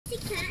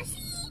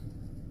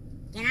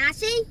Can I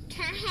see?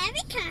 Can I have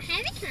it? Can I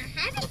have it? Can I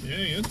have it? Yeah,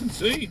 you can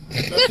see.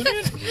 Nothing in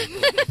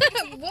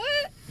it.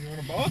 What? You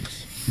want a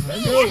box? There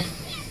you go.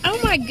 Oh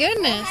my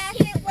goodness. I'll have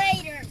it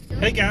later.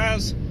 Hey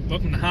guys,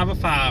 welcome to Hive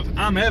 5.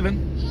 I'm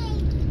Evan.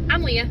 Hey,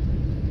 I'm Leah.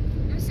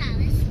 I'm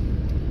Silas.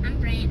 I'm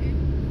Brandon.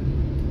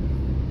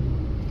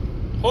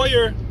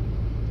 Hoyer.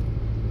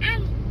 I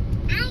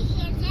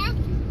hear that.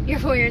 You're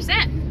 4 years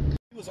in.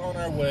 We was on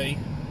our way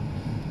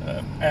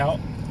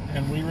out,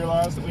 and we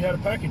realized that we had a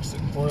package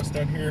sitting for us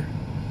down here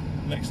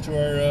next to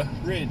our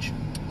bridge.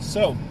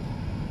 So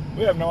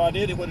we have no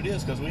idea what it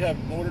is because we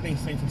haven't ordered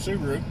anything from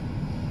Subaru.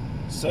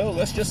 So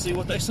let's just see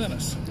what they sent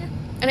us. Yeah.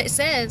 And it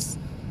says,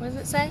 what does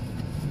it say?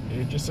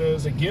 It just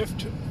says a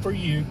gift for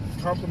you,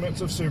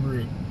 compliments of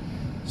Subaru.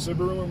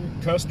 Subaru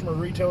Customer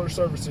Retailer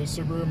Services,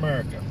 Subaru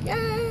America.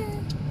 Yay!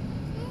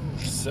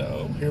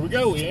 So here we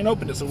go. We ain't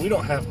opened it, so we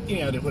don't have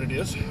any idea what it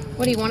is.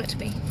 What do you want it to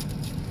be?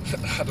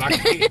 I'd like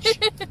a peach.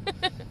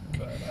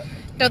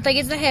 Don't think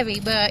it's the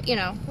heavy, but you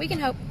know, we can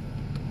hope.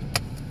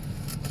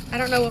 I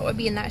don't know what would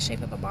be in that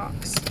shape of a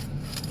box.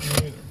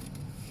 Me neither.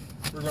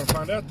 We're gonna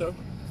find out though.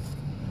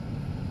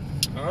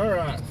 All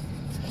right,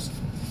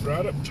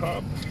 right up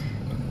top.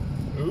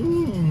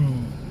 Ooh,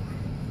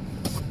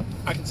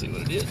 I can see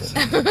what it is.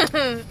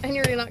 And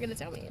you're not going to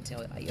tell me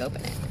until you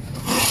open it.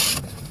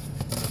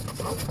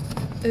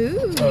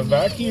 Ooh. A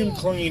vacuum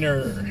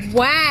cleaner.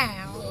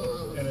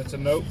 Wow. And it's a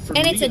note for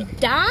And Leah. it's a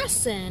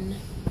Dyson.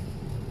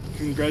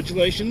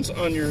 Congratulations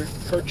on your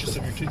purchase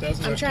of your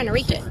 2019. I'm trying to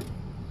reach it.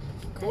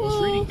 I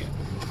was reading it.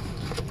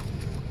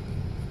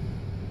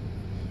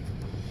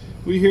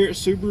 We here at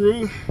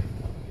Subaru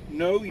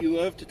know you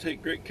love to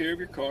take great care of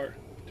your car.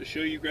 To show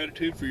you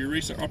gratitude for your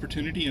recent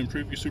opportunity and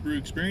improve your Subaru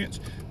experience,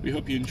 we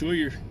hope you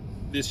enjoy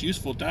this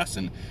useful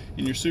Dyson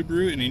in your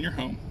Subaru and in your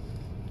home.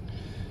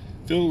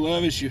 Feel the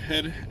love as you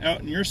head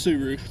out in your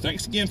Subaru.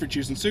 Thanks again for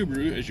choosing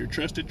Subaru as your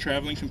trusted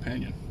traveling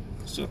companion.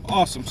 So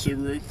awesome,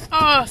 Subaru.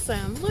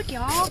 Awesome. Look,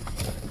 y'all.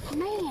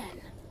 Man,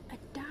 a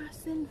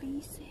Dyson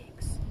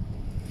V6.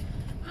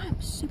 I'm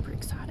super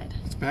excited.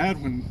 It's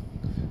bad when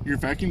your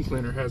vacuum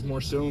cleaner has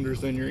more cylinders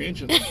than your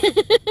engine.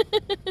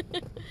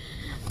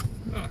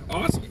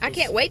 Awesome. I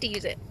can't wait to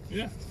use it.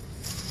 Yeah.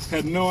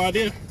 Had no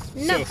idea.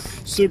 No.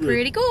 So, Subaru.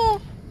 Pretty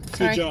cool.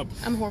 Good job.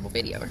 I'm a horrible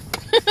videoer.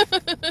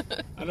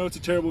 I know it's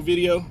a terrible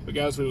video, but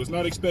guys, we was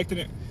not expecting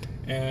it,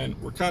 and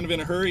we're kind of in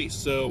a hurry,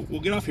 so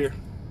we'll get off here.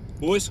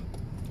 Boys,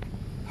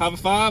 Hive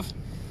 5.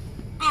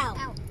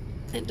 Ow.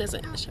 It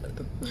doesn't show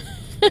them.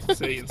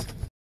 See you.